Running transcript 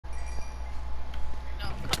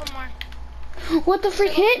What the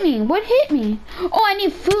freak hit me? What hit me? Oh, I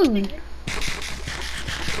need food.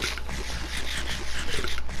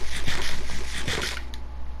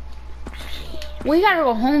 We gotta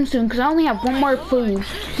go home soon because I only have one more food.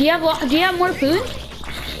 Do you have more food?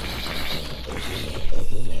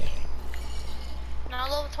 No,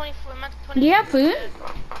 level 24. I'm at 24. Do you have food?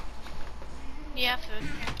 Yeah, food. Here.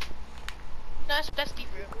 No, that's deep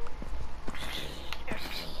root. Here.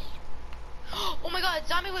 Oh my god,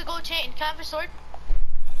 zombie with gold chain. Can I have a sword?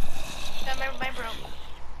 Yeah, my bro.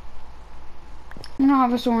 I don't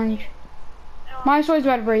have a sword. My sword's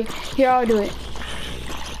about to break. Here, I'll do it.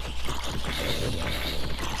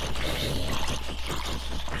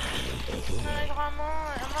 Come on,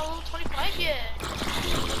 I'm not level 25 yet.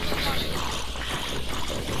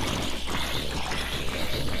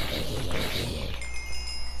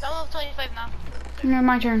 I'm level 25 now. No,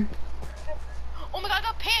 my turn. Oh my god, I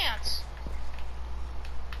got pants!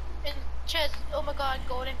 And chest, oh my god,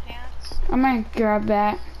 golden pants. I'm gonna grab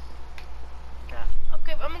that. Yeah.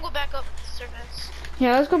 Okay, I'm gonna go back up to the surface.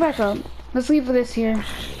 Yeah, let's go back up. Let's leave this here.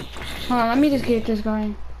 Hold on, let me just get this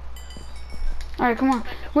going. Alright, come on.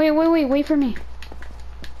 Wait for me.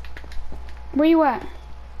 Where you at?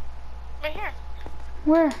 Right here.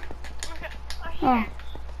 Where? Okay, right Oh. here.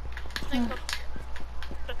 Like,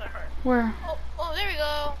 does that hurt? Where? Oh, there we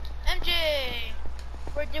go. MJ!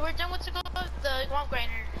 We're done with the swamp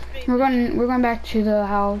grinder. We're going back to the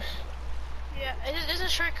house. Yeah, it's a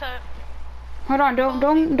shortcut. Hold on,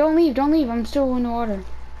 don't leave. I'm still in the water.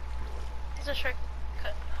 It's a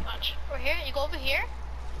shortcut. Watch. Over here, you go over here.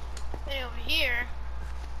 Then over here.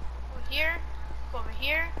 Over here. Go over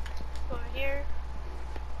here. Go over here.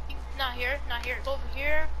 Not here. Go over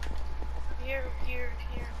here. Here.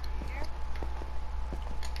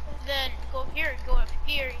 Then go up here, go up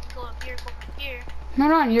here, go up here, go up here.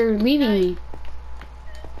 Hold on, you're leaving me.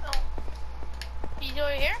 Oh. You go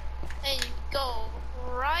over here, and you go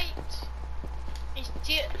right. You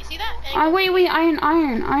see that? Wait, iron.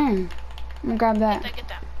 I'm gonna grab that. Get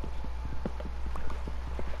that.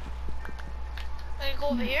 Then you go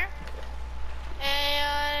over here,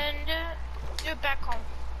 and you're back home.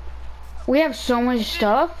 We have so much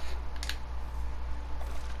stuff.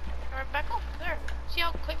 You're back home, there. See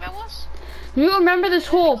how quick that was? You remember this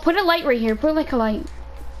hole. Put a light right here. Put like a light.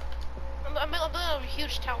 I'm building a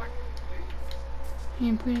huge tower.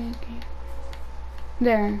 Yeah, put it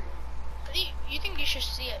there. You think you should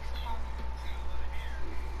see it from home?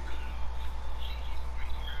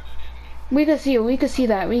 We could see it. We could see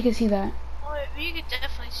that. Oh, you could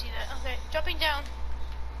definitely see that. Okay, jumping down.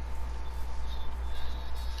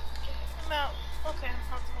 I'm out. Okay,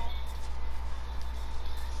 I'm out the hole.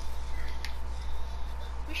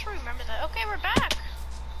 We should remember that. Okay, we're back.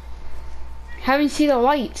 Haven't seen the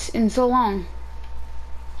lights in so long.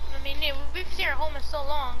 I mean, yeah, we've seen our home in so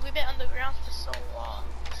long. We've been underground for so long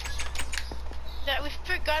that we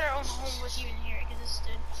forgot our own home was even here,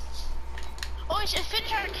 existed. Oh, it's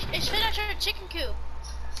finished our chicken coop.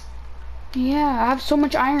 Yeah, I have so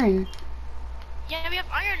much iron. Yeah, we have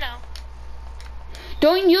iron now.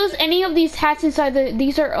 Don't use any of these hats inside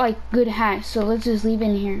these are like good hats, so let's just leave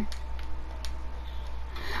in here.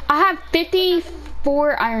 I have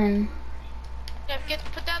 54 iron. Yeah,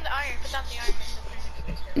 put down the iron.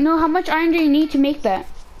 No, how much iron do you need to make that?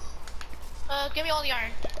 Give me all the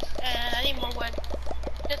iron. And I need more wood.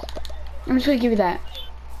 I'm just gonna give you that.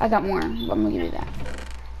 I got more, but I'm gonna give you that.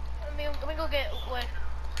 Let me go get wood.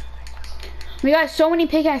 We got so many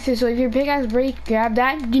pickaxes, so if your pickaxe breaks, grab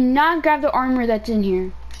that. Do not grab the armor that's in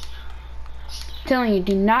here. I'm telling you,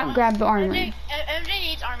 do not grab the armor. MJ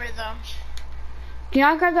needs armor though. Do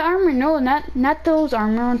not grab the armor. No, not those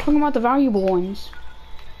armor. I'm talking about the valuable ones.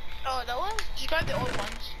 Oh, the ones? Just grab the old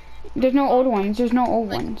ones. There's no old ones. There's no old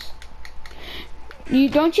ones.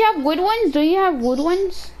 Don't you have wood ones? Do you have wood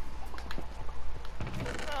ones?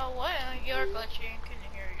 What? You're glitchy. I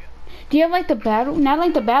couldn't hear you. Do you have like the bad, not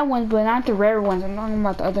like the bad ones, but not the rare ones? I'm talking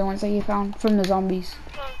about the other ones that you found from the zombies.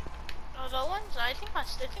 The ones? I think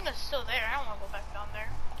that's still there. I don't want to go back down there.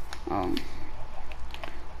 Oh.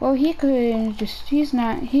 Well, he could just, he's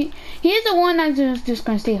the one that's just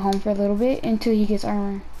gonna stay home for a little bit until he gets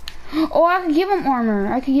armor. Oh, I could give him armor.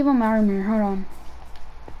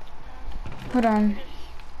 Hold on.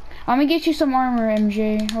 I'm gonna get you some armor,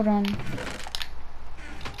 MJ. Hold on.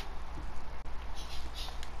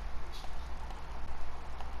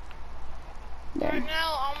 There. Right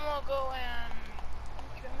now, I'm gonna go and...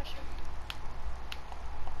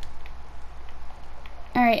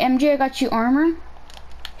 Alright, MJ, I got you armor.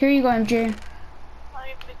 Here you go, MJ.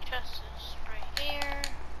 My big chest is right here.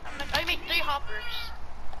 I made 3 hoppers.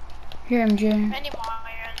 Here, MJ. I need more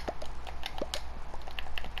iron.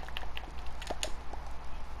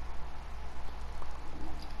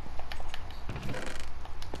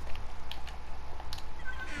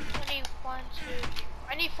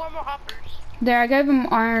 more hoppers. There, I gave him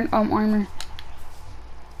iron armor.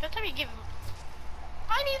 Don't tell me you give him.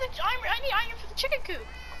 I need the iron. I need iron for the chicken coop.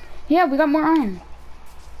 Yeah, we got more iron.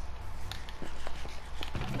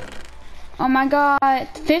 Oh my god,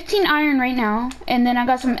 15 iron right now, and then I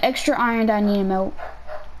got some extra iron that I need to melt.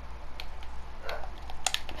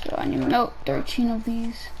 So I need to melt 13 of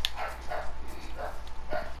these.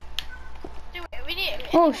 Dude, we need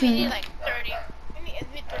like 30. We need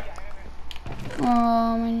 30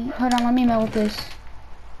 iron. Hold on, let me melt this.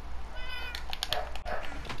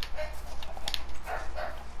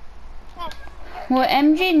 Oh. Well,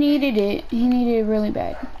 MJ needed it. He needed it really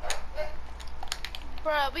bad.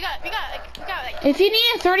 Bruh, we got like. If he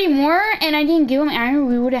needed 30 more and I didn't give him iron,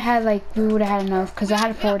 we would have had enough because I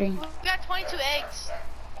had 40. We got 22 eggs.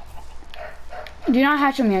 Do not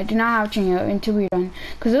hatch them yet. Do not hatch them yet until we're done.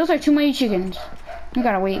 Because those are too many chickens. We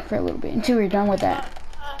gotta wait for a little bit until we're done with that.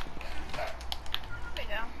 There you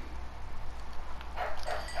go.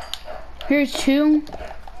 Here's 2.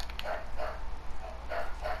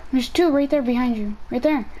 There's 2 right there behind you. Right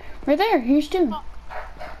there. Right there. Here's 2.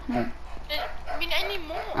 Right. I mean, I need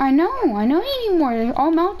more. I know you need more. They're all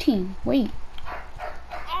melting. Wait.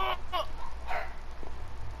 Oh.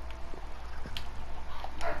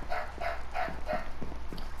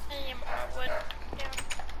 I need more wood. Yeah.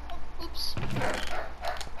 Oh, oops.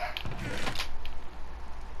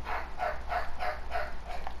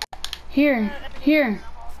 Here.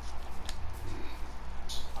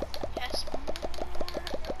 Yes.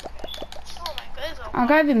 Oh my goodness. I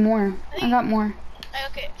got even more. I got more.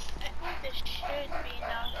 Okay. I think this should be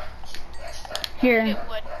enough. Here. Get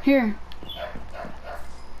wood. Here.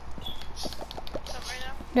 Somewhere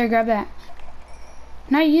now. There, grab that.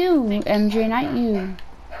 Not you, MJ, not you.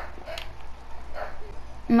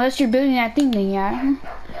 Unless you're building that thing, then yeah.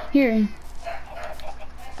 Here.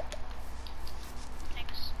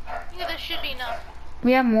 Thanks. I think this should be enough.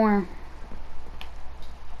 We have more.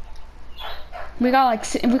 We got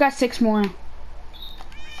 6 more.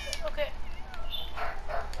 Okay.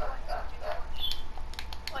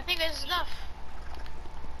 Well, I think this is enough.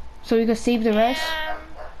 So we can save the rest?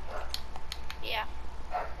 Yeah.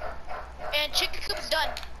 And chicken coop's done.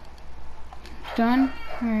 Done?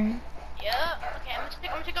 Alright. Yeah. Okay, I'm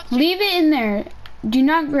gonna take out the Leave it in there. Do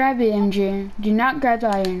not grab it, MJ. Do not grab the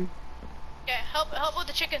iron. Okay, help with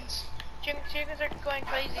the chickens. Chickens are going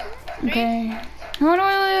crazy. Okay. Hold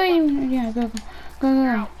on, wait. Yeah, go.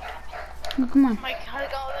 Go, come on. Oh my god,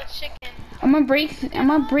 look at all that chicken. I'm gonna break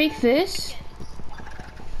this.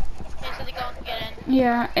 Yeah, so they go get in.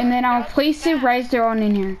 Yeah, and then I'll place it right there on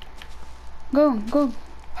in here. Go. Okay,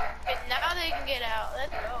 now they can get out.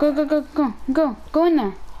 Let's go. Go in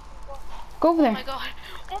there. Go over there.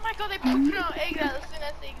 Oh my god, they pooped out eggs out as soon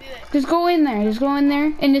as they do that. Just go in there.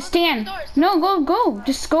 And just stand. No, go.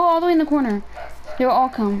 Just go all the way in the corner. They'll all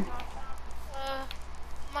come.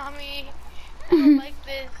 Mommy, I don't like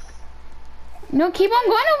this. No, keep on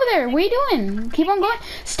going over there. What are you doing? Keep on going.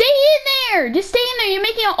 Stay in there. Just stay in there. You're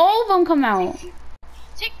making all of them come out.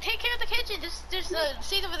 Take care of the kitchen. There's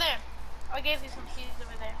seeds over there. I gave you some seeds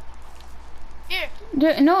over there. Here.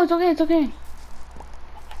 No, it's okay.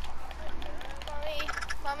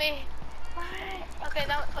 Mommy.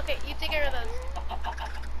 Okay, you take care of those.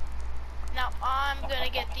 Now I'm gonna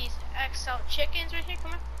get these XL chickens right here.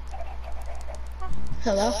 Come on.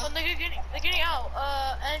 Hello? Oh, they're getting out.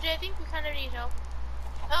 NJ, I think we kind of need help.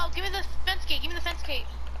 Oh, give me the fence gate.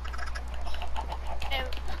 And,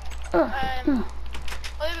 oh, there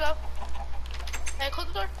we go. And close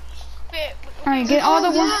the door. Okay. Alright, get all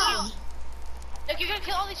the ones. Look, you're gonna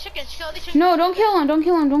kill all these chickens. No, don't kill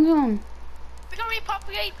them. We're gonna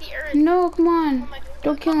repopulate the earth. No, come on. Oh my God.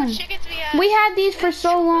 Don't kill them. Chickens we have. We had these for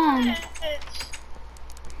so long.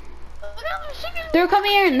 They're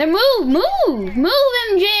coming in. They're move,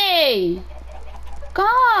 MJ.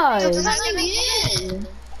 God. Okay,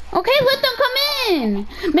 let them come in.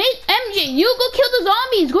 MJ, you go kill the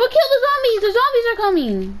zombies. The zombies are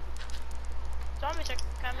coming. Zombies are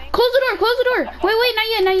coming. Close the door. Wait,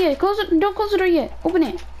 not yet. Don't close the door yet. Open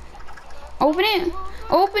it.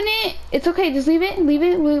 It's okay. Just leave it.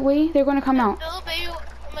 Wait. They're gonna come out. The little baby. Oh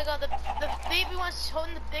my god, the baby one's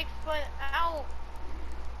holding the big one out.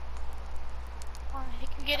 Oh, he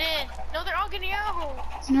can get in. No, they're all getting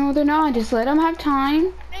out. No, they're not. Just let them have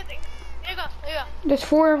time. There you go. There's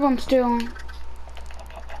 4 of them still. That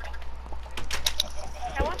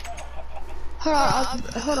one?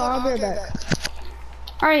 Hold on, I'll be right back.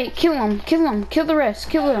 Alright, kill them. Kill the rest.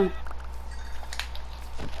 Kill them.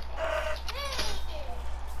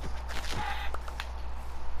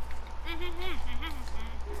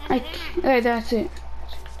 Alright, that's it.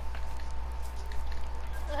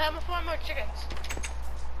 I'm gonna find more chickens.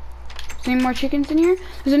 Any more chickens in here?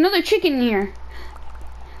 There's another chicken in here.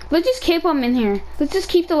 Let's just keep them in here. Let's just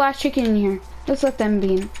keep the last chicken in here. Let's let them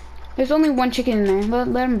be in. There's only one chicken in there.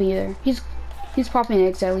 Let him be there. He's popping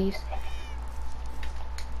eggs at least.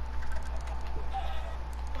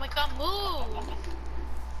 Oh my god, move!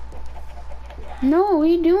 No, what are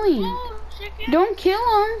you doing? Move, chicken! Don't kill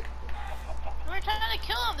him. We're trying to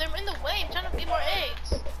kill them. They're in the way. I'm trying to get more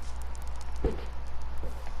eggs.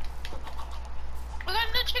 I got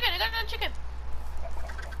another chicken. I got another chicken.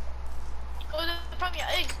 Oh, they're probably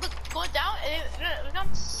eggs. Look, going down.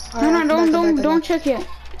 No, don't check yet.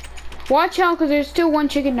 Watch out, cause there's still one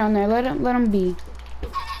chicken down there. Let him be.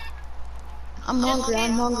 I'm hungry.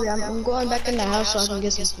 I'm going back in the house so I can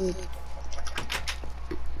get some food.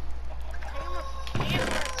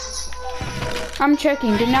 I'm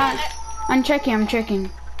checking. I'm checking.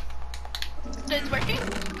 It's working?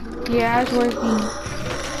 Yeah, it's working.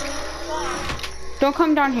 Don't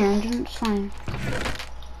come down here. It's fine.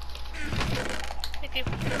 Thank you.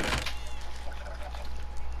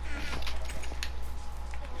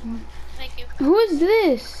 Thank you. Who is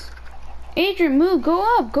this? Adrian, move. Go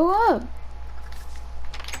up.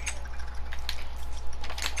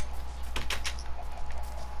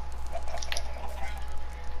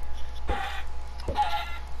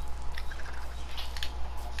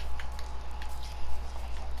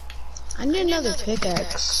 I need another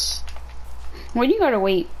pickaxe. Why do you gotta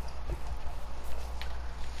wait?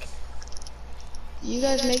 You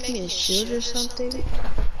guys make me a shield or something?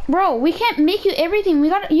 Bro, we can't make you everything.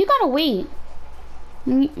 You gotta wait.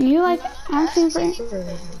 You like asking for?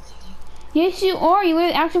 Yes, you are. You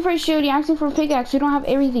like asking for a shield. You're asking for a pickaxe. You don't have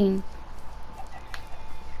everything.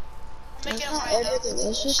 That's not everything.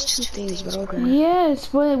 That's just 2 things, but okay. Yes,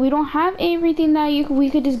 but we don't have everything that we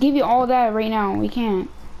could just give you all that right now. We can't.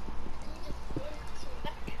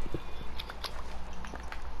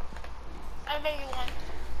 I made you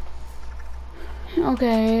one.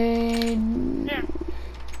 Okay. Here.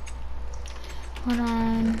 Hold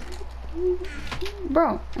on.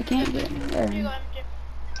 Bro, I can't get it. Here you There. go, MJ.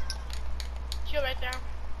 Shield right there.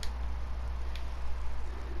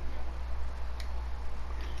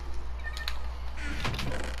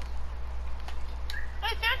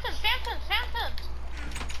 Hey, phantoms!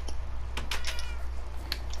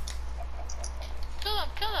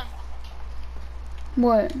 Kill them!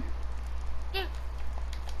 What? Dude.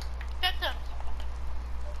 Phantoms!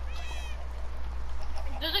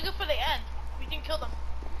 Those are good for the end. We can kill them.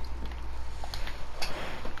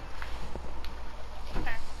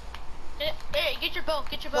 Okay. Hey, get your bow.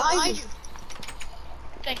 Why?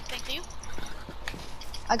 Thank you.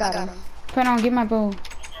 I got him. Hold on, get my bow.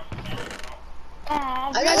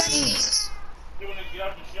 Aw, I got seeds. You wanna get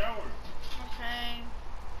out the shower? okay.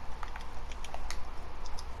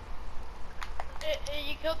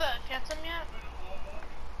 You killed the phantom yet?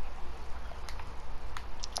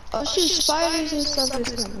 Oh shoot, spiders and stuff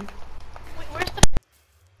is coming. Wait, where's the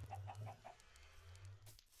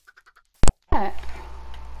What?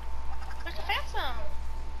 phantom?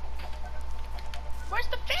 Where's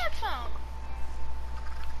the phantom?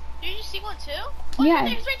 Did you see one too? Oh, Yeah.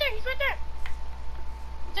 He's right there. He's right there.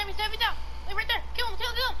 He's me down. Hey, right there. Kill him.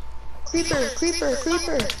 Creeper.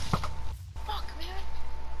 Fuck, man.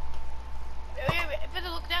 Wait. I better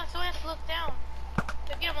look down. Someone has to look down.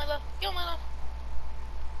 Get on my left.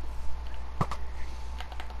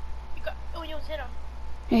 Oh, you almost hit him.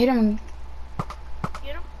 I hit him.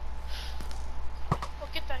 Get him? Oh,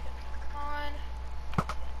 get that.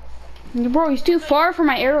 Come on. Bro, he's too far for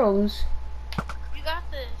my arrows. You got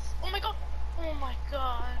this. Oh my god.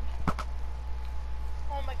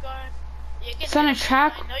 You can Trying do to it.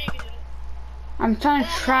 track. I know you can do it. I'm trying to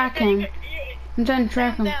track him. I'm trying to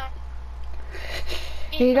track him. Down.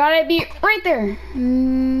 You gotta be right there.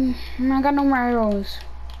 I got no more arrows.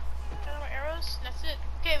 Got more arrows? That's it.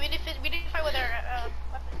 Okay, we didn't fight with our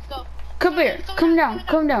weapons. Go. Come here. Come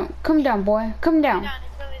down, boy. Come down.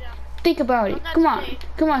 It's really down. Think about it. I'm Come not on. safe.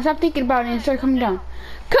 Come on. Stop thinking about it and start coming down.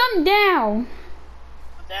 Come down.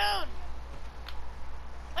 Come down.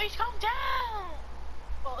 Oh, he's coming down.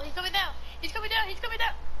 Oh, he's coming down. He's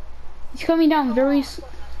coming down very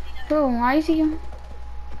Bro, why is he?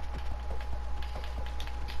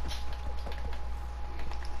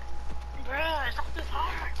 Bruh, it's not this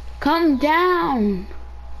hard. Come down.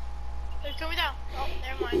 He's coming down. Oh,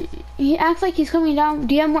 never mind. He acts like he's coming down.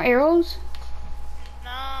 Do you have more arrows? No.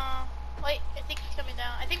 Wait, I think he's coming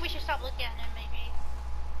down. I think we should stop looking at him, maybe.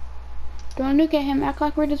 Don't look at him. Act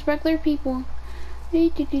like we're just regular people. Don't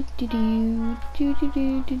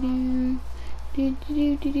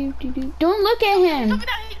look at him.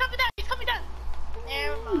 He's coming down.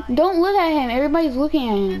 Never mind. Don't look at him. Everybody's looking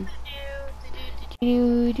at him.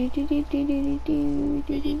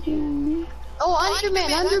 Oh,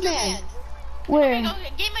 Underman. Where? Go,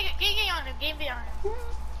 game on him.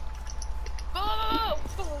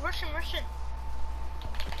 Go, rush him.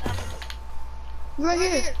 Right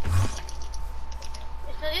here.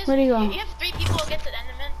 Where'd he go? You have 3 people against an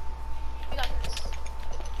Enderman. You got this.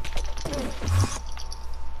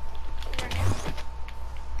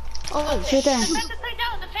 Oh, Right there. The fence is right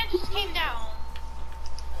down. The fence just came down.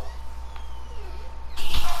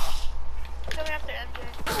 Coming after MJ.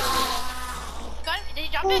 Got him? Did he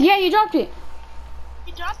drop it? Yeah, you dropped it.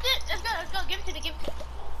 He dropped it? Let's go. Give it to me.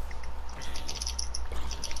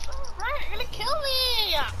 Alright, you're gonna kill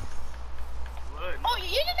me. What? Oh, you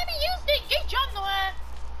didn't let me use it. Good job, Noah.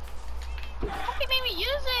 Fucking made me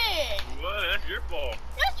use it. What? That's your fault.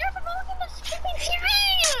 Yes, you're promoting the skipping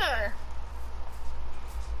here.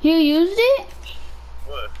 You used it?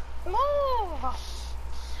 What? Move.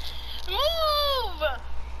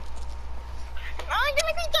 I'm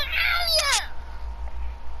gonna be the area.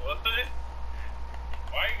 What?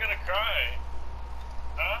 Why are you gonna cry?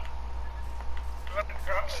 Huh? You're not gonna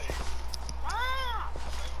cry. Ah.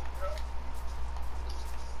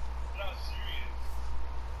 You're not serious.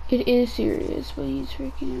 It is serious, but he's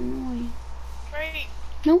freaking annoying. Right.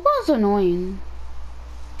 No one's annoying.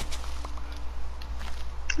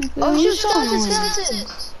 Oh, He's shoot, so skeleton.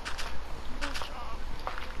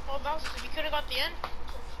 Well, bounces. If you could have got the end, if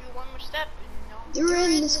you one more step, no. You're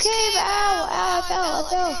in this cave. Ow, I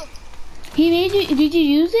fell. He made you. Did you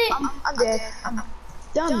use it? I'm dead.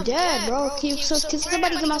 I'm dead, bro. Can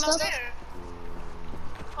somebody get my stuff?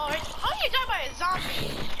 Oh, how do you die by a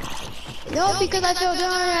zombie? No, because I fell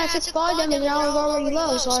down and I took 5 damage and I was already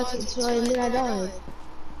low, so then I died.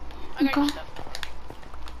 I got your Okay. stuff.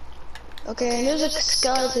 Okay, and there's a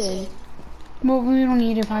skeleton. Well, we don't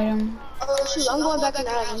need to fight him. Oh shoot, I'm going back in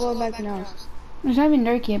the house. It's not even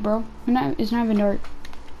dark yet, bro. It's not even dark.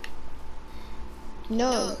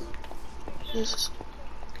 No.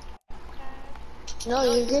 No,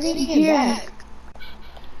 you're getting him Here. back.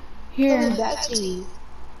 Here. Coming back to you.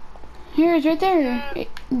 Here, it's right there.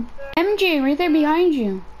 MJ, right there behind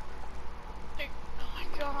you. Oh my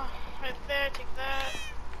god. Right there, take that.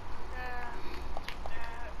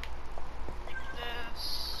 Take this.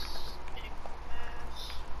 Take this.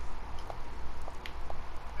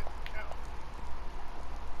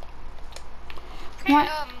 Okay,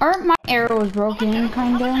 My arrow was broken, how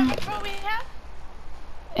kinda. much pearl we have?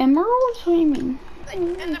 Emeralds? What do you mean? Like,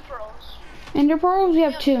 and the pearls. Ender pearls? We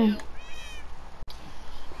have 2. We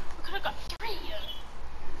could've got 3.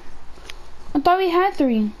 I thought we had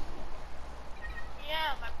 3.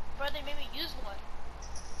 Yeah, my brother made me use one.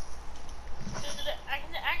 I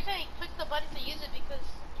actually clicked the button to use it because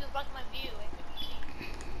he was blocking my view. I couldn't see.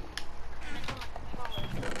 And it's on my controller.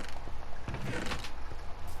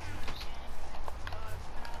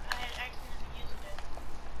 I had accidentally used it.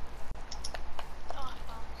 Oh,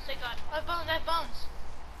 bones. Thank God. I have bones.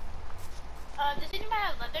 Does anybody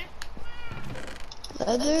have leather?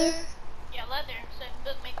 Leather? Yeah, leather. So I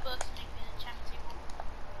can make books and make an enchantment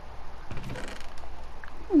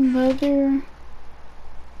table. Leather.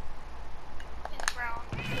 It's brown.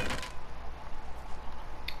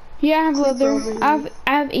 Yeah, I have Click leather. over I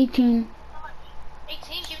have 18. How much?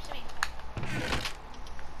 18? Give it to me.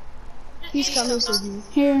 Just He's give coming me some.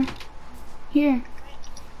 to you. Here.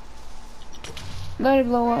 Let it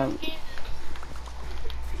blow up.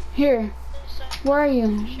 Here. Where are you?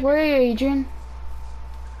 Where are you, Adrian?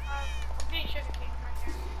 I'm getting sugarcane right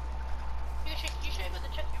here. You should be able to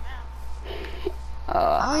check your map. I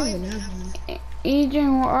don't even have one.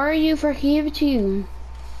 Adrian, where are you? For give it to you.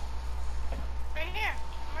 Right here.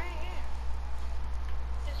 I'm right here.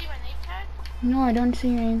 You see my name tag? No, I don't see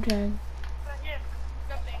your name tag. Right here.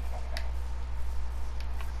 Nothing.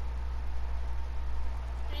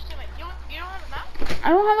 You don't have a map? I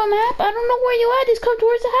don't have a map. I don't know where you at. Just come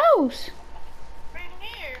towards the house. Right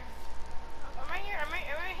here. I'm right here. I'm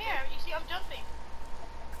right here. You see, I'm jumping.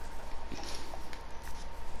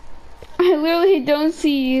 I literally don't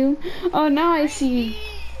see you. Oh, now I see you.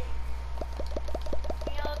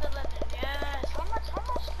 Yellow the leather. Yes. How much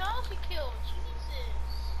skulls we killed?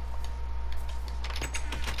 Jesus.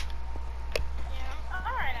 Yeah, I'm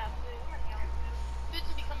alright out of food. I'm running out of food.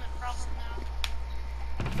 Food's becoming a problem now.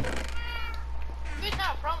 Food's not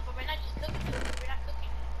a problem, but we're not just cooking it. We're not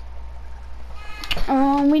cooking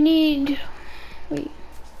it. We need. Wait.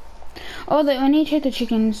 Oh, I need to check the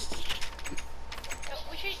chickens.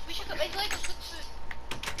 We should go. It's like a cook food.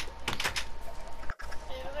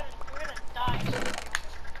 Yeah, we're gonna die.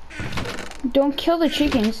 Don't kill the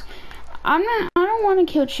chickens. I don't don't want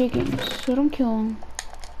to kill chickens, so don't kill them.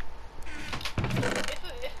 If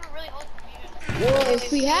we're really holding you. Well,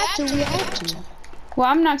 if we have to, we have to. Well,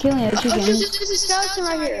 I'm not killing the Oh, chickens. there's a skeleton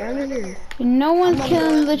right here, under here. No one's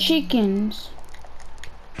killing the chickens.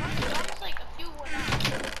 Almost like a few went out.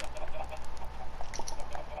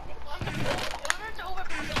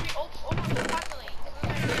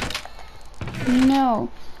 No,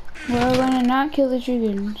 we're gonna not kill the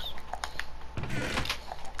chickens.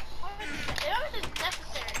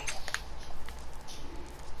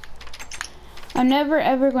 I'm never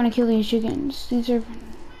ever gonna kill these chickens. These are.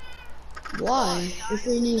 Why? If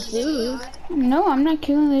we need food. No, I'm not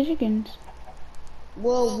killing the chickens.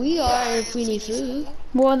 Well, we are if we need food.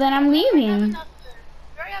 Well, then I'm leaving.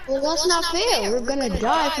 Well, that's not fair. We're gonna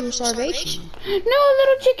die from starvation. No,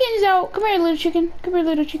 little chicken's out. Come here, little chicken. Come here,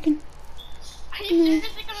 little chicken.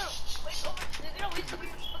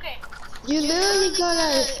 You're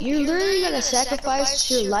literally gonna sacrifice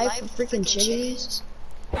your life for freaking chickens?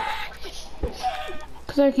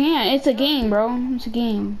 Cause I can't. It's a game, bro. It's a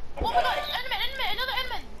game. Oh my god, Enderman, another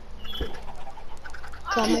Enderman!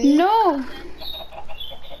 Coming. No.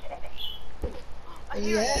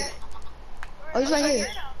 Yeah. Oh, he's right here.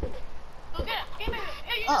 Go get him.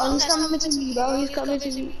 Uh-oh, he's coming to me, bro. He's coming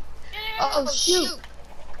to me. Uh-oh, shoot.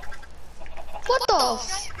 What the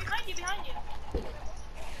f- Behind you.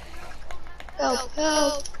 Help,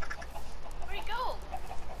 help. Where'd he go?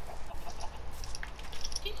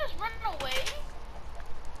 Did he just run away?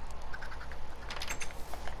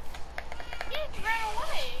 He just ran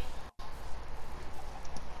away.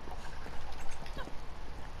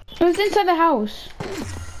 It was inside the house.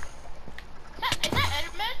 Is that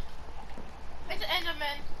Enderman? It's an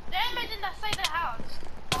Enderman. The Enderman's inside the house.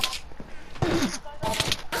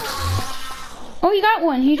 Oh, he got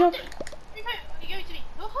one. He dropped. You gave it to me.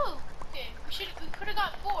 Woohoo! Okay, we could have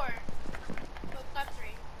got 4. Oh, we got 3.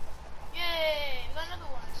 Yay! We got another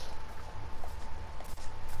one.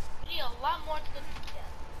 We need a lot more to go through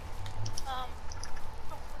that.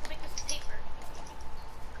 Let's make this paper.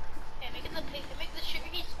 Okay, making the paper. Make the sugar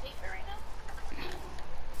piece paper right now.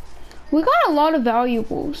 We got a lot of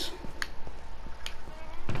valuables.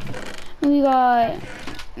 We got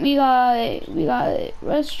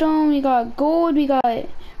redstone, we got gold, we got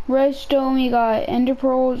redstone, we got ender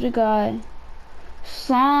pearls, we got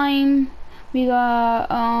slime, we got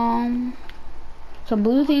some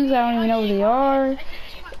blue things, I don't even know what they are,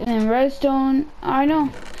 and then redstone, I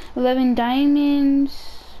know, 11 diamonds,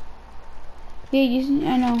 yeah,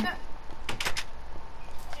 I know. Now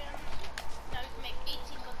we can make 18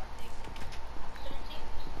 buckets. 17.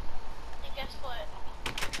 And guess what?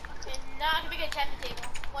 And now I can make a enchantment table.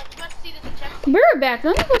 You want to see this enchantment table? Be right back,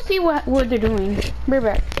 let me go see what they're doing. Be right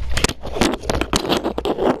back.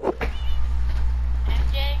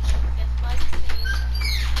 MJ, guess what?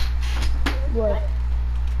 What?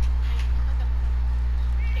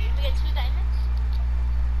 Okay, we get 2 diamonds.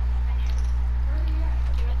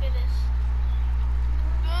 Okay, look at this.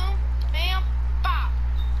 Boom, bam, bop.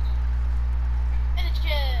 And a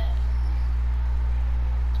chest.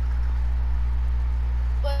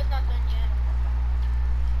 But it's not done yet.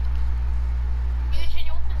 You can change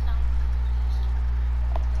your weapons now.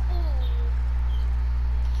 Ooh.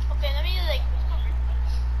 Okay, let me like.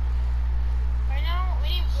 Right now, we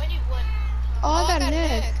need wood. Oh, I got an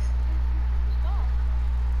egg.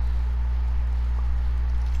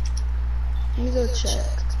 Let me go check.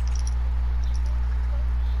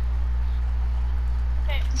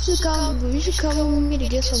 Okay. You should come with me to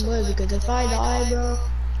get some wood, because if I die, bro.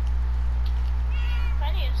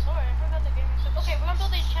 I need a sword. I forgot the gamer sword. Okay, we're gonna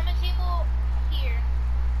build a enchantment table here.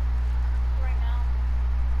 Right now.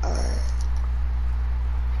 Alright.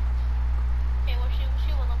 Okay, well,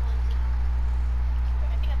 she will level is it?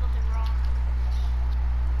 I think I built it wrong.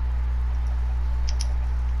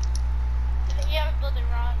 Yeah, I built it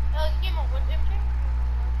wrong. Give him a wood picture.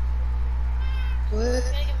 Wood.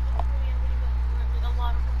 Gotta give a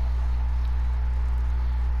lot of wood.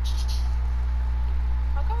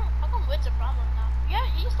 How come wood's a problem now? Yeah,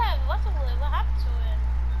 you used to have lots of wood. What happened to it?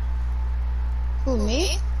 Who,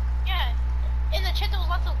 me? Yeah, in the chat there was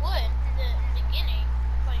lots of wood in the beginning.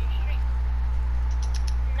 Like your stream.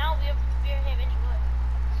 Now we barely have any wood.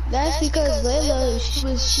 That's because Layla, she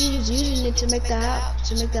was using it to make the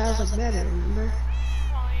house look better, remember?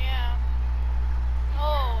 Oh yeah.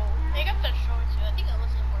 Oh, I got the short too. I think it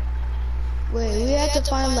wasn't worth it. Wait, we have to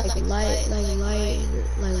find like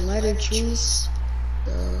lighter trees.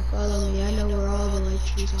 So follow me. I know where all the light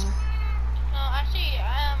trees are. Actually,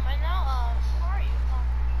 right now, where are you?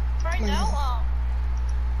 Right now,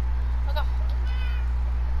 I got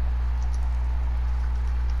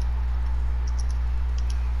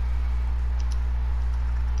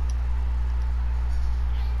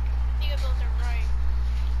build it right.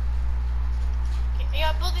 Okay,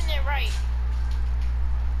 yeah, building it right.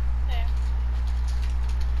 There.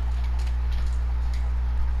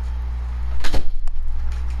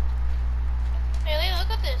 Hey, Layla,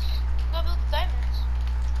 look at this. Go build the diamonds.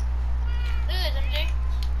 Look at this, MJ.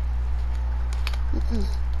 Mm-mm.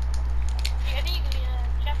 I think you can be a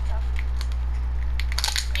chef stuff.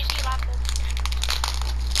 You see lapis.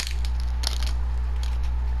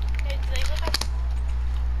 Hey, Layla, look at.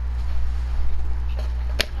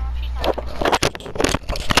 No, she's not.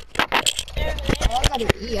 There, Oh, I gotta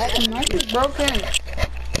eat. I gotta Mine is broken.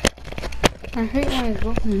 I hate when it's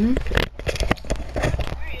broken. Where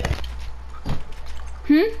are you?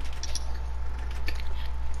 Hmm?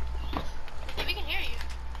 We can hear you.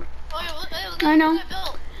 Oh, yeah, look, look, I know. Look at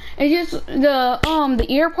Bill. It's just the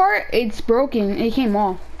ear part. It's broken. It came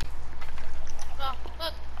off. Oh,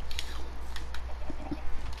 look.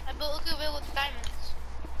 I built look at Bill with the diamonds.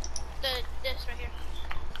 This right here.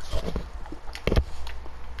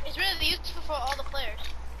 It's really useful for all the players.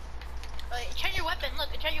 Enchant your weapon.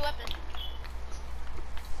 Look, enchant your weapon.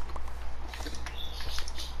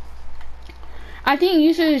 I think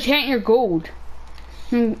you should enchant your gold.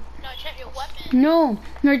 No, enchant your weapon. No,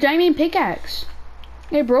 your diamond pickaxe.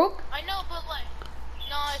 It broke? I know, but like,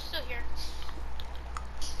 no, it's still here.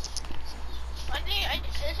 I think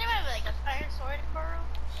does it have like an iron sword for real?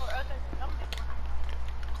 Or okay, I'm gonna make one.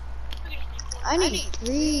 We can just make one. I need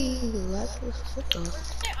 3 lapis. What the? Where's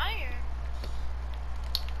the iron?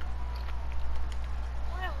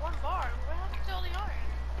 I have 1 bar. Where happened to all the iron?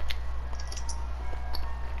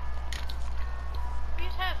 We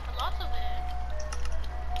just have lots of it.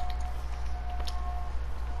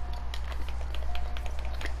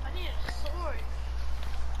 I need a sword.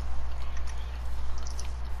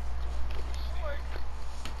 Sword.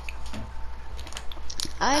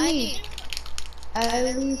 I need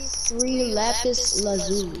at least 3 lapis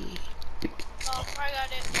lazuli. Oh, I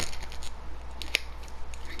got it.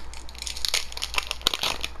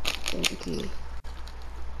 Thank you. There you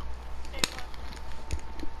go.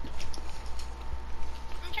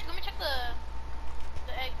 Let me check the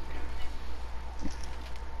eggs and everything.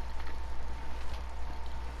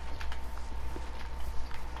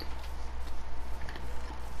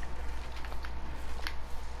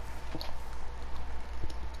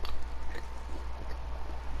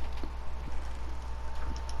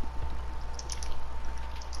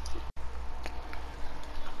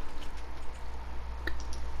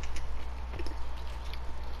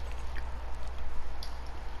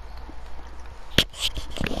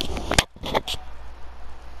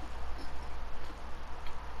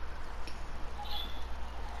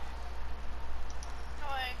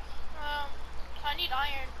 Alright. I need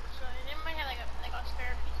iron, so anybody have like a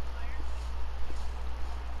spare piece of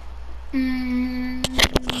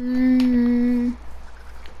iron?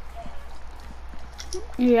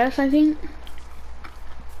 Yes, I think.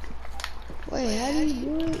 Wait, how do you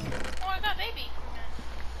do it? Oh, I got baby.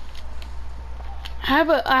 I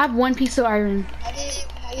have 1 piece of iron. How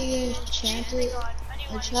do you enchant it? God, I need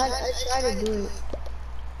I one. tried to do it.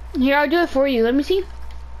 Here, I'll do it for you. Let me see. One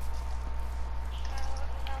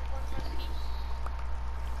more piece.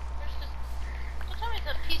 Where's this? Don't tell me it's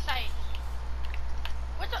a piece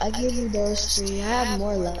What's I give you those 3. I have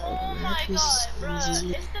more left. Oh my god, bro.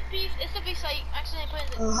 It's the piece I accidentally put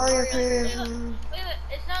in the Oh, hurry up. Layla,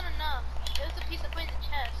 it's not enough. It's the piece I put in the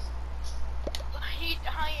chest. I need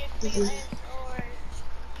iron, big iron sword.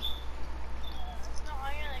 There's no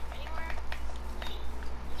iron like anywhere.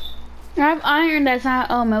 I have iron that's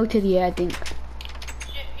not melted yet. I think. You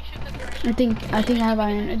should cook it right now. I think I have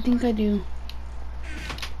iron. I think I do.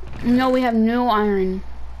 No, we have no iron.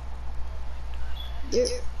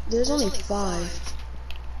 There's only 5.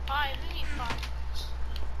 5, we need 5.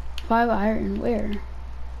 5 iron. Where?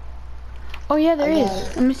 Oh yeah, there I is. got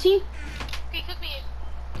it. Let me see. Okay, cook me.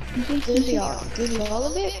 Let me see. Give me all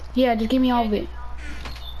of it? Yeah, just give me all of it.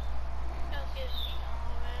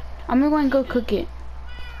 I'm gonna go and go cook it.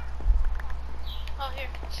 Oh, here.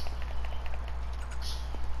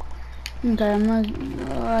 Okay, I'm gonna.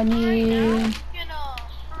 I need.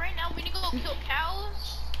 For right now, we need to go kill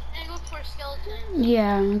cows and look for skeletons.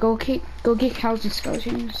 Yeah, go get cows and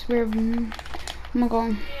skeletons. Where? I'm gonna go.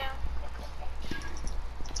 Yeah.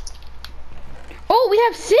 Oh, we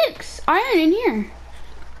have 6 iron in here.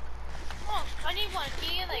 Oh, I need 1.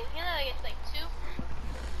 Can you get like 2?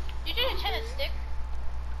 You did enchant a stick.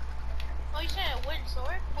 Oh, you said a wooden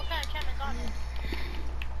sword? What kind of enchantment's on it?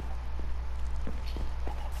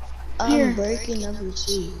 Here. I'm breaking number 2.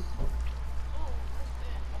 Ooh,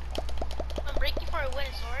 that's good. I'm breaking for a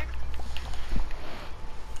wooden sword.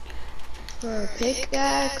 For a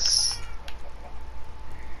pickaxe,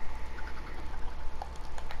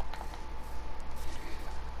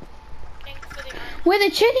 Where the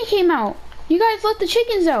chicken came out. You guys let the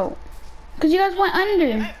chickens out. Because you guys went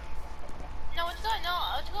under. No, it's gone.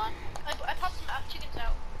 No, it's gone. I popped some chickens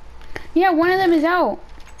out. Yeah, one of them is out.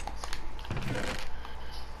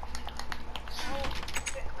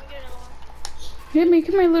 Hit me,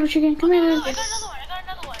 come here, little chicken. Come here, little. I got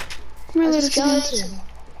another one. Come here, That's little a chicken. skeleton.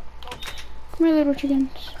 Come here, little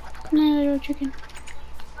chickens. Come here, little chicken.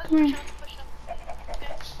 Come here.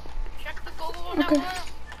 Okay.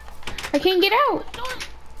 I can't get out.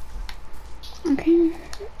 Okay.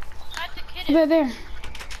 There.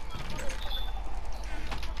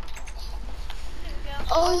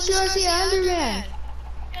 Oh, it's just the Enderman.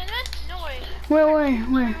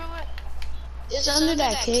 Where? It's under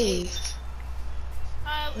that cave.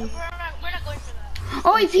 We're not going for that.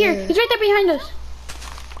 Oh, he's here. He's right there behind us.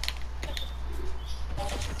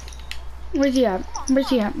 Where's he at? Come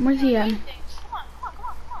on.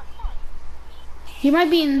 He might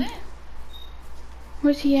be in.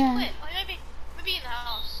 Where's he at? Maybe in the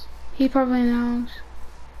house. He's probably in the house.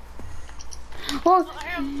 Oh, I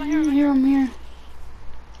hear him here.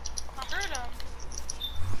 I heard him.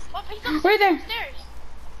 Oh, he's upstairs. Right there. Upstairs.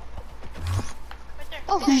 Right there.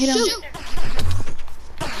 Oh, I hit him. shoot.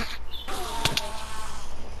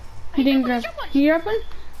 He didn't grab. You grab one?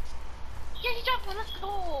 Yeah, he dropped one. Let's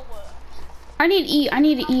go. I need to eat. I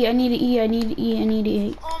need to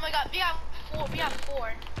eat. Oh my god, we have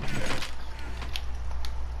four.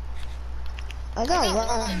 I got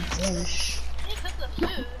rotten fish. I need to cook the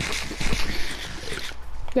food.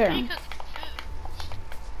 I There. need to cook food.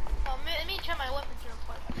 Oh, let me check my weapons real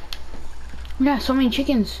quick. We got so many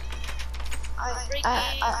chickens. I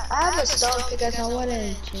have a stone because I want to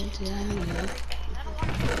enchant it. I need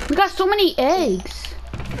help. We got so many eggs.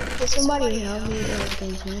 Can somebody help me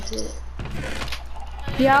enchant it?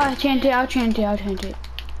 Yeah, I'll enchant it.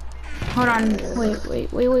 Hold on.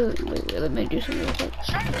 Wait. Let me do something real quick.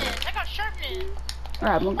 Sharpness. I got sharpness.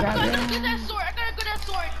 Alright, I'm gonna grab I it. got a good ass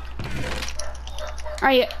sword.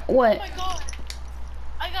 Alright, Oh what? my god.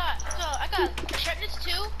 I got sharpness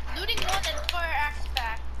 2, looting 1, and fire axe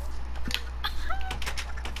back.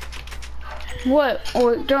 What?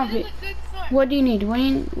 Or don't This it. is a good sword. What do you need? What?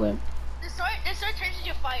 This sword turns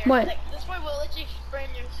into fire. What? Like, this sword will literally burn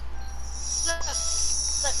your... Look.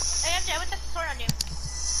 Hey, MJ, I want that sword on you.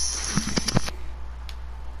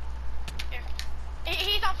 Here.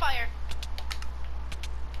 He's on fire.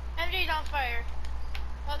 MJ's on fire.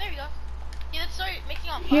 Oh, there you go. Yeah, let's start making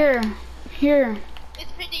on fire. Here.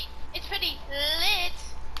 It's pretty lit.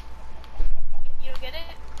 You don't get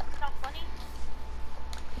it? It's not funny?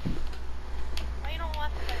 Why you don't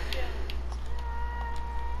laugh at that joke?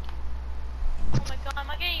 Oh my god, am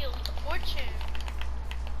I getting a fortune?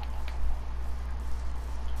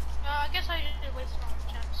 I guess I did waste my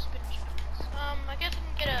gems. Good gems. I guess I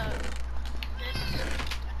can get this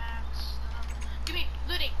axe. Give me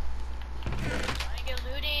looting. I get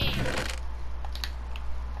looting.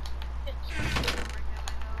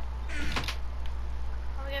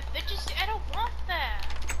 Oh my god, bitches! I don't want that.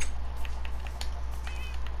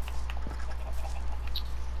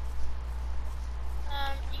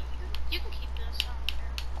 You can keep this. I don't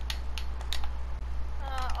care.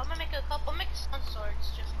 I'm gonna make a couple. I'll make stun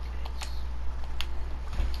swords just in case.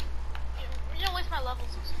 You don't waste my levels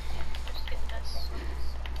or something. Just get the best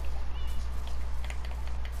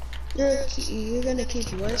swords. You're gonna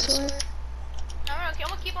keep what sword? I'm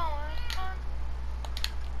gonna keep on one.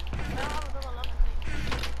 I don't have a double level.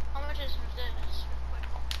 How much is this?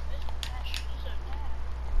 This ash. This is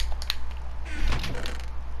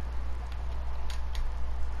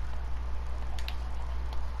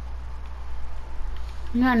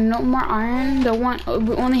We got no more iron.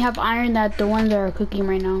 We only have iron that the ones that are cooking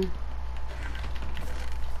right now.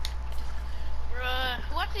 Bruh,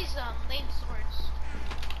 who wants these lane swords?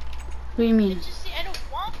 What do you mean? Just see, I don't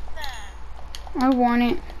want that. I want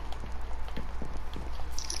it.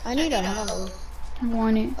 I need a hoe. I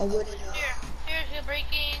want it. A wooden hoe. Here's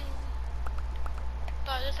breaking.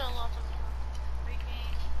 God, there's a lot of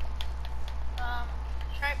breaking.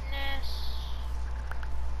 Sharpness.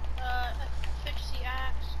 Efficiency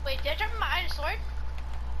axe. Wait, did I drop my iron sword?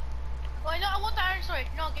 Oh, no, I want the iron sword.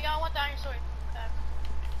 No, I want the iron sword.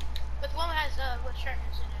 But the one that has with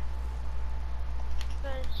sharpness in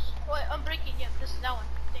it. Wait, I'm breaking. Yeah, this is that one.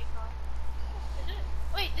 Take off. Is it?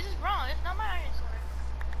 Wait, this is wrong. It's not my iron sword.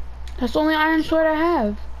 That's the only iron sword I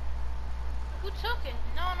have. Who took it?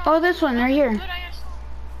 No. Oh, this one right here. Good iron sword.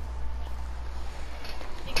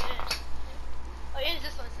 I think it is. Oh, it is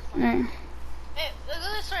this one. It's this one. Right. Hey, look at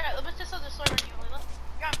this sword. Let's just have the sword on you, Layla.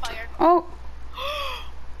 You're on fire. Oh.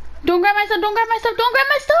 Don't grab my stuff. Don't grab my stuff.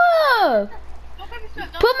 Don't grab your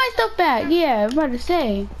Put my stuff back. Yeah, I'm about to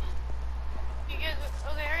say. You guys,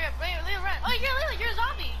 okay, hurry up. Leah, run. Oh, you're a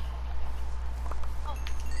zombie. Oh.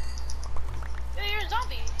 Yeah, you're a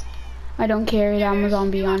zombie. I don't care that I'm a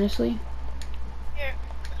zombie, honestly. Here.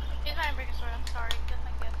 Here's my breaker sword. I'm sorry. That's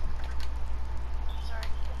my gift. I'm sorry.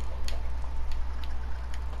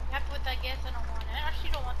 You have to put that gift. I don't want it. I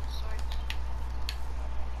actually don't want the sword.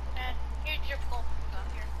 And here's your gold.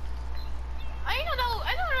 Here. I didn't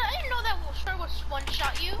know that sword was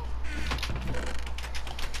one-shot you.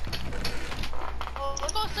 Oh,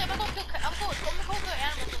 let's go sleep. I'm gonna go kill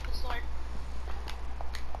animals with the sword.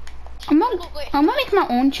 I'm gonna make my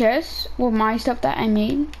own chest with my stuff that I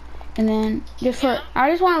made, and then just for I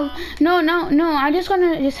just want no I just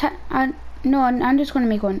gonna just I'm just gonna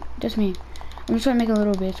make one, just me. I'm just gonna make a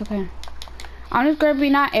little bit. It's okay. I'm just gonna be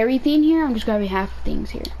not everything here. I'm just gonna be half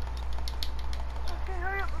things here. Okay,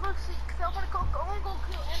 hurry up. Let's see. I wanna go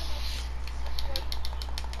kill animals.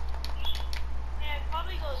 Yeah,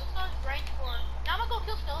 probably go. Let's go rank 4. Now I'm gonna go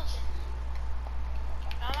kill skeletons.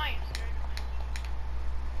 No, I'm not even scared.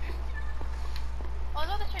 Oh,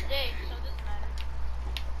 no, that's your day, so it doesn't matter.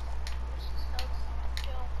 There's some skeletons I wanna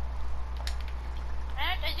kill.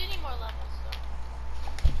 And I do need more levels, so.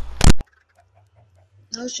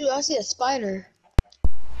 Oh shoot, I see a spider. I'm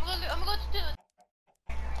gonna go to the.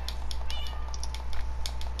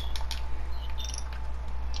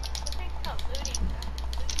 The thing's about looting.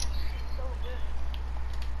 Looting is so good.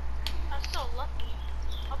 I'm so lucky.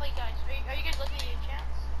 How about you guys? Are you guys lucky to get a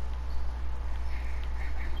chance?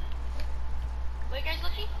 Are you guys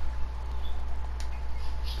lucky?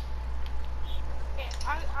 Okay,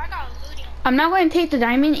 I got looting. I'm not going to take the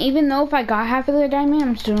diamond, even though if I got half of the diamond,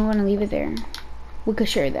 I'm still going to leave it there. We could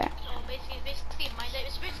share that. So basically my diamond.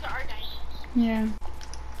 It's basically our diamond. Yeah.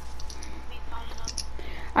 We found them.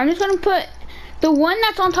 I'm just going to put the one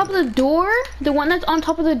that's on top of the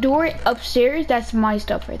door, upstairs. That's my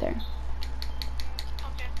stuff right there. Okay.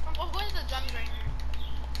 I'm going to the diamond grinder.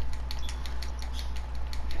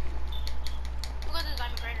 I'm going to the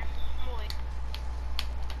diamond grinder. I'm gonna wait.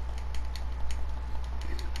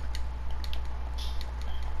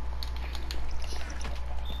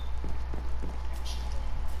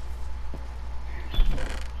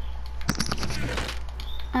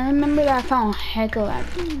 I remember that I found heck of that.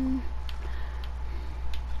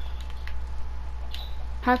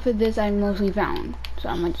 Half of this I mostly found, so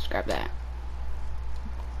I'm gonna just grab that.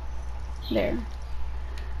 There,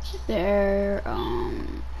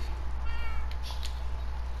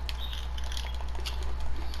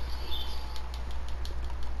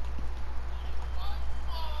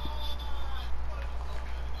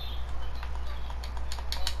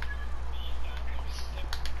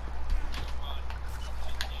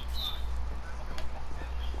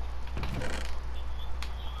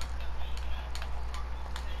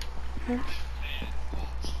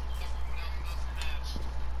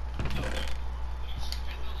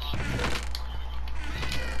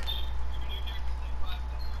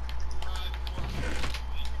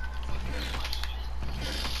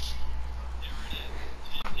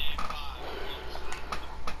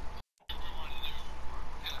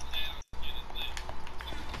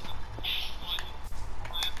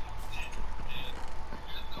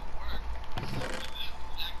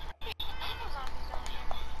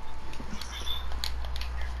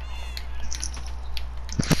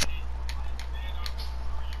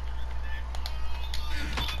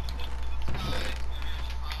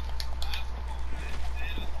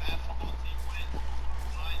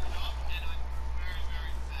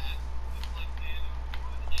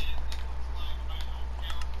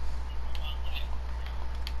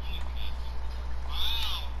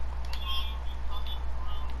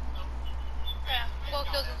 Yeah, I'm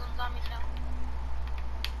gonna kill some zombies now.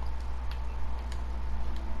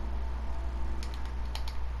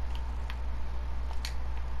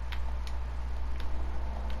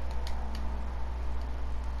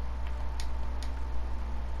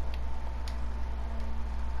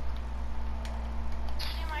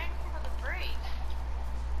 Damn, I didn't have the break.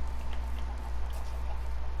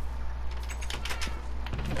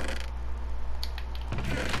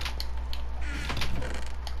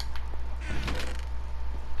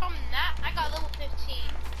 From that, I got level 15.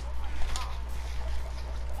 Oh.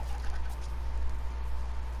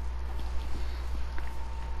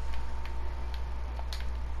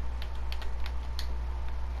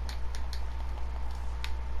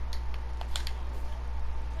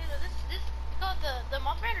 Hey, the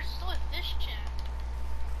mob rider's still efficient.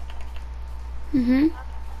 Son,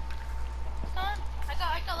 I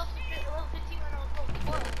got level 15 when I was level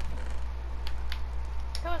 12.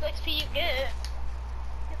 How much XP you get? You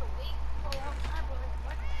have to wait for a long time, but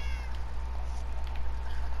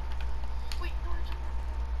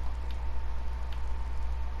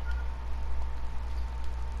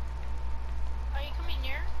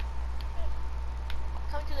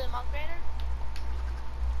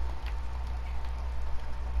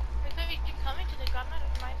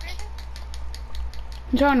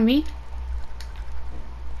You talking to me? You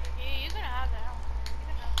can have that. You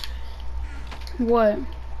can have that. What?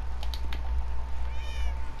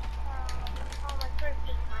 Oh, my first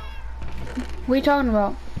just broke. What are you talking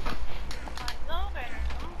about? Okay.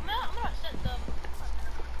 I'm gonna set them.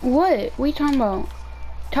 What? What are you talking about?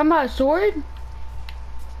 Talking about a sword?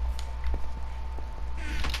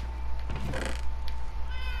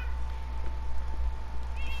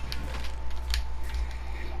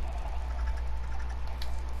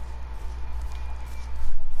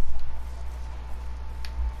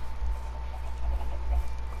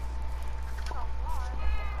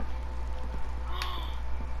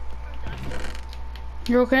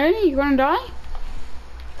 You okay? You gonna die?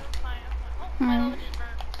 My level just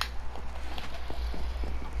burned.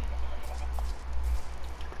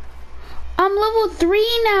 I'm level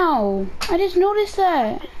 3 now. I just noticed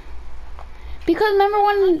that. Because remember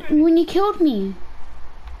when you killed me?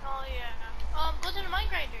 Oh yeah. Go to the mine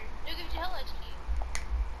grinder. It'll give you hell XP.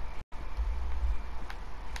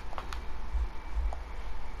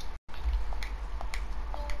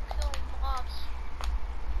 Go kill mobs.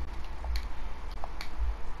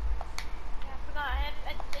 Yeah, I forgot. I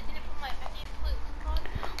didn't put my. I didn't put.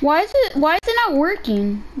 Why is it not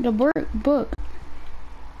working? The book. Book?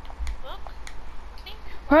 See?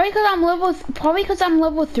 Probably because I'm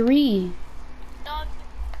level 3. No,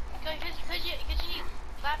 because you need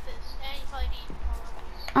lapis, and you probably need more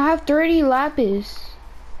levels. I have 30 lapis.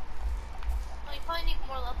 Well, you probably need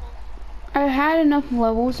more levels. I had enough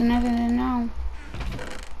levels and other than now.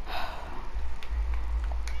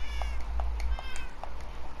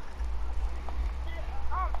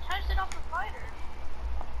 Try to set off the fighter.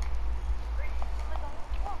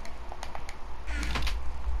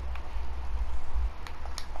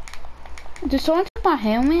 Did someone take my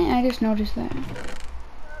helmet? I just noticed that. Okay.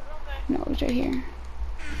 No, it's right here.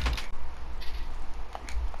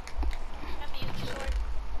 Have to use the sword.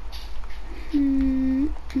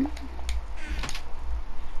 Okay.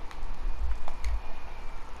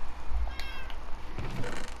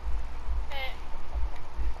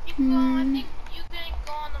 Keep going. I think you can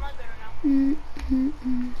go on the mud better now.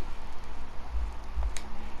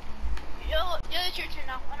 Yo, it's your turn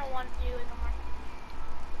now. I don't want to do it no more.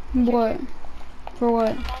 What? For what?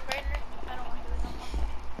 I don't want to do it no more.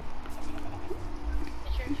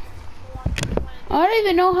 It's your turn. I don't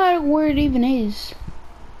even know where it even is.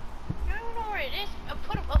 You don't know where it is?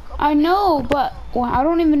 I know, but I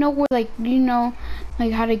don't even know where, like, you know,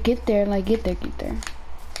 like how to get there. Like, get there.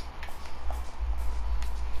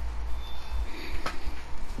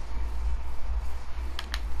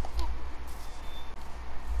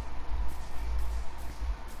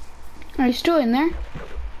 Are you still in there? Yeah,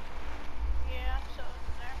 I'm still in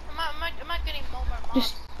there. I'm not getting more mobs.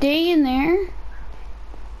 Just stay in there.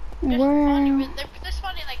 They're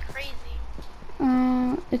spawning like crazy.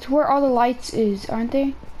 It's where all the lights is, aren't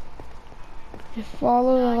they? Just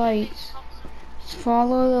follow the lights. Just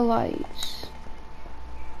follow the lights.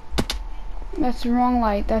 That's the wrong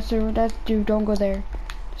light. Dude, don't go there.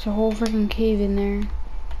 There's a whole freaking cave in there.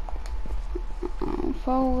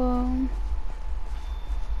 Follow.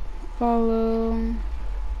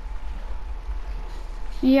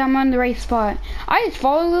 Yeah, I'm on the right spot. I just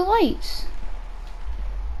follow the lights.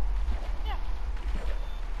 Yeah.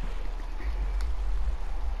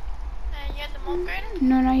 And you had the mob grinder?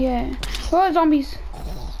 No, not yet. Oh, zombies.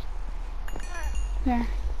 Alright. There.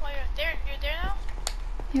 Well, you're there now?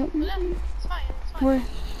 Yep. Well, then, it's fine. Where?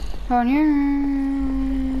 Down here.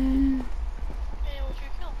 Hey, what's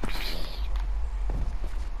your kill?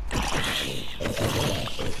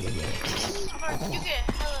 You get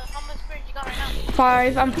how much experience you got right now?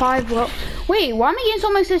 5. I'm 5. Well, wait, why am I getting so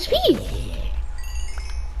much XP?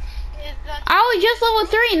 I was just level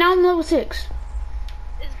 3. Now I'm level 6.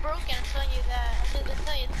 It's broken. I'm telling you that. I'm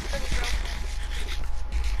telling you it's pretty broken.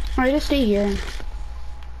 Alright, just stay here. You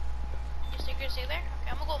gonna stay there?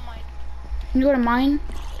 Okay, I'm gonna go mine. You go to mine.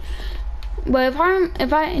 But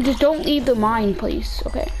if I just don't leave the mine, please.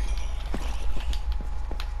 Okay.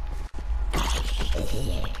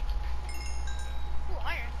 Ooh,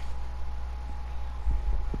 iron.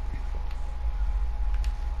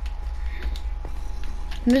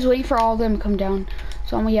 I'm just waiting for all of them to come down.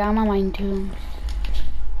 So I'm on mine too.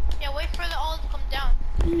 Yeah, wait for all to come down.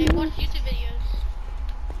 They watch YouTube videos.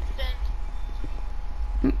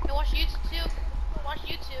 Then they watch YouTube too. Watch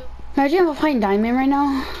YouTube. Imagine if I find diamond right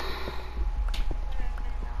now.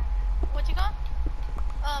 What you got?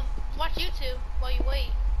 Watch YouTube while you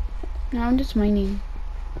wait. No, I'm just mining.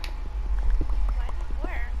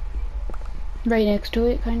 Where? Right next to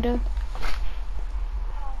it, kind of.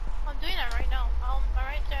 Oh, I'm doing that right now. I'm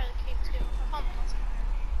right there at the cave too. I found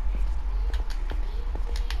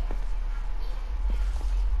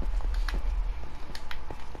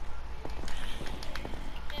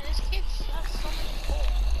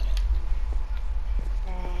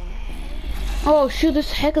Oh shoot, there's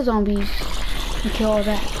a heck of zombies. And kill all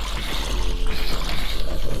that.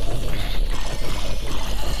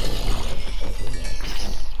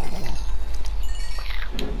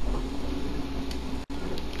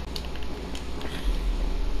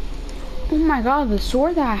 Oh my god, the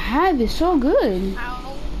sword that I have is so good.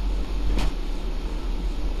 Ow.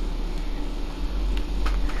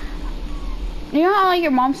 You know how like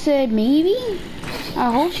your mom said maybe? I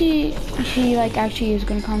hope she like actually is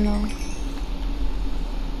gonna come though.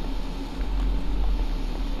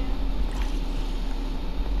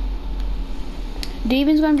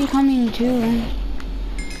 David's gonna be coming too.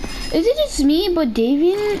 Is it just me, but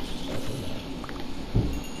David?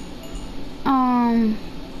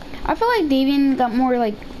 I feel like David got more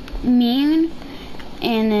like mean,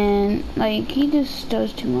 and then like he just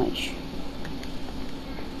does too much.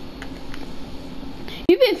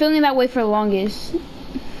 You've been feeling that way for the longest.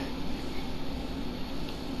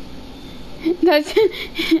 That's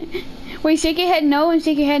wait, shake your head no and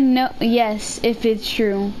shake your head no yes if it's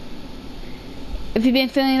true. If you've been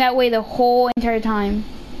feeling that way the whole entire time.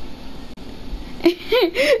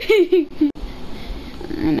 I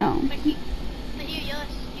know.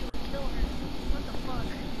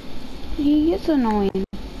 He gets annoying.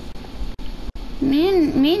 Me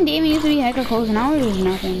and David used to be hecka close, and now there's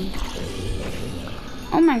nothing.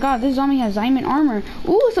 Oh my god, this zombie has diamond armor.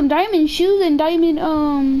 Ooh, some diamond shoes and diamond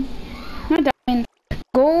not diamond,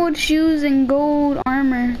 gold shoes and gold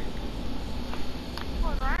armor.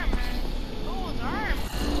 Gold armor. Gold armor.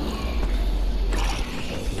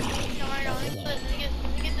 Don't worry, let me get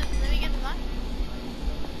this knife.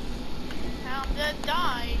 Now I'm gonna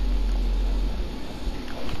die.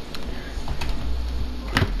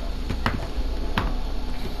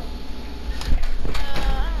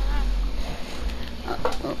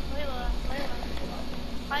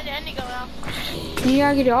 Why did Andy go out? You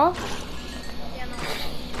gotta get it off? Yeah, no.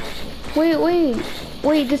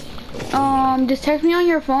 Wait, just text me on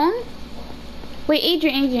your phone? Wait,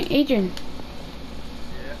 Adrian. Yeah.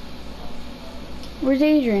 Where's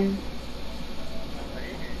Adrian?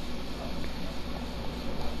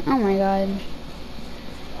 Oh my god.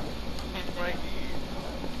 Right here.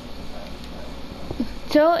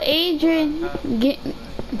 Tell Adrian,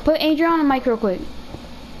 put Adrian on the mic real quick.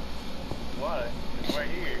 Why? Right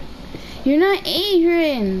here. You're not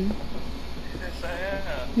Adrian. Yes, I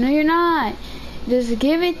am. No, you're not. Just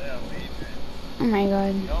give it. Yeah, I'm Adrian. Oh my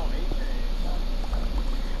god. No, I'm Adrian.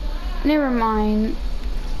 Never mind.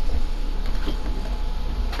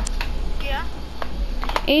 Yeah?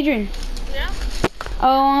 Adrian. Yeah?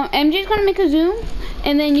 MJ's gonna make a Zoom,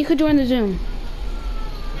 and then you could join the Zoom.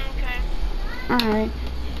 Okay. Alright.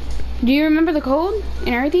 Do you remember the code and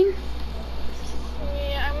everything?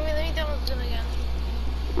 Yeah, let me download Zoom again.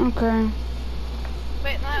 Okay.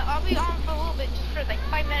 Wait, I'll be on for a little bit, just for like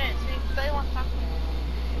 5 minutes, because I want to talk to you.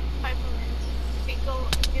 5 minutes. Okay, go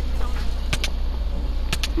get the phone.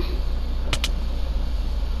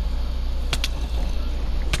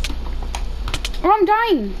 Oh, I'm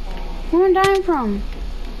dying. Where am I dying from?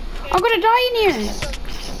 I'm gonna die in here.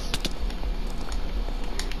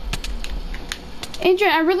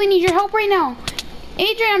 Adrian, I really need your help right now.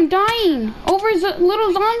 Adrian, I'm dying over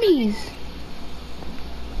little zombies.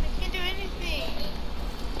 I can't do anything.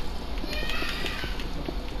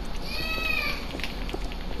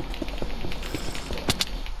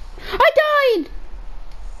 I died.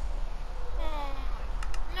 Oh,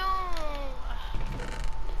 no.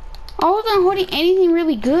 I wasn't holding anything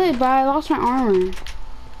really good, but I lost my armor. Come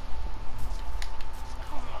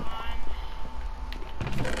on.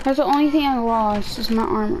 That's the only thing I lost is my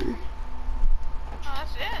armor. Oh,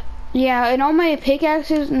 that's it? Yeah, and all my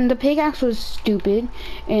pickaxes, and the pickaxe was stupid,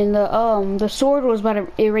 and the sword was about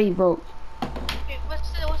it already broke. Okay, what's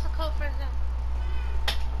the code for Zoom?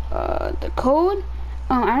 The code?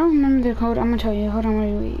 I don't remember the code. I'm gonna tell you. Hold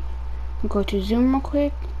on, wait. I'll go to Zoom real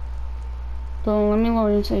quick. So let me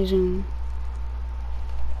load inside Zoom.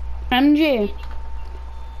 MJ.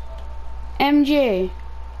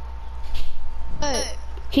 What?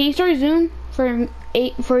 Can you start Zoom for you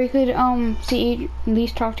could see at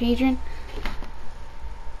least talk to Adrian?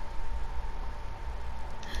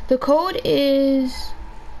 The code is.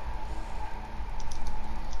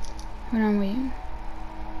 Hold on, wait.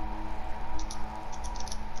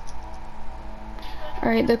 All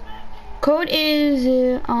right, the code is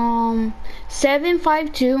 752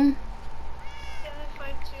 752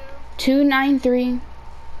 293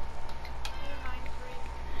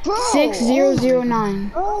 Bro, 6009.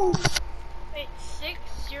 Bro. Wait,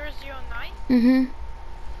 6009? Mhm. Join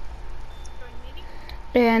meeting?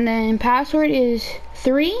 And then password is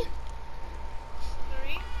 3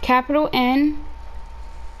 3 capital N,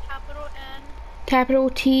 capital N, capital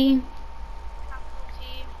T, capital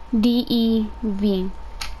T. D-E-V.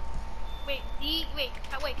 Wait,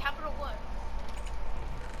 capital what?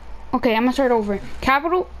 Okay, I'm gonna start over.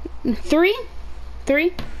 Capital 3,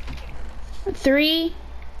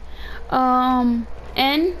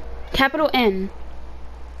 N, capital N,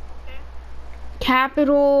 Okay.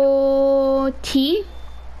 capital T,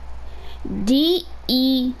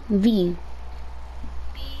 D-E-V. D-E-V.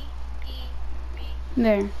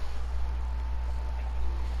 There. Okay,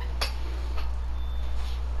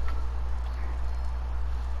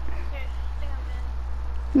 I think I'm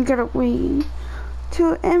in. You gotta wait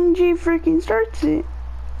till MG freaking starts it.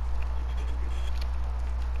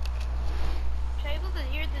 Should I be able to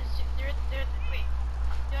hear this? Wait.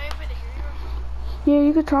 Do I be able to hear you? Yeah,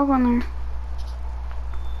 you could talk on there.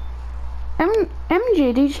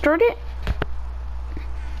 MJ, did you start it?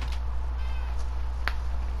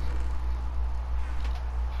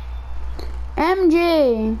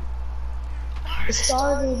 MJ. I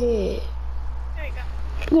started it. There you go.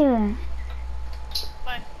 There.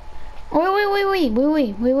 Bye.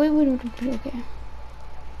 Wait. Okay.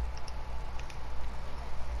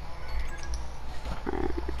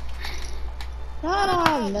 No, I don't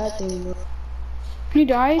have nothing, bro. He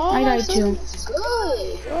died? All I my died too. stuff is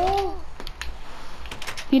good, bro.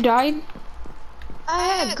 He died? I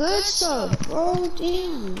had good stuff, bro.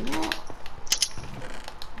 Damn. No.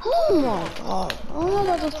 Oh my god. I'm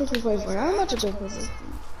about to freaking play for it. I'm about to go for it.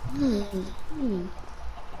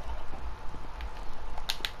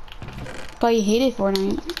 But you hated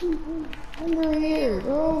Fortnite. Under here,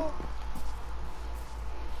 bro.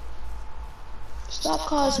 Stop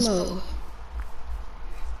Cosmo.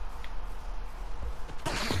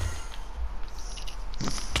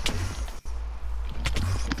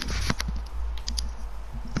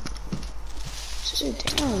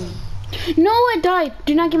 Sit down. No, I died.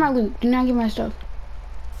 Do not get my loot. Do not get my stuff.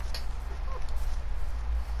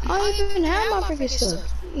 I don't even have my freaking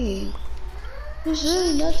stuff. There's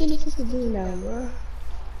really nothing to freaking do now, bro.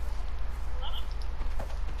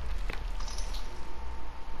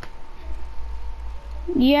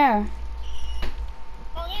 Yeah.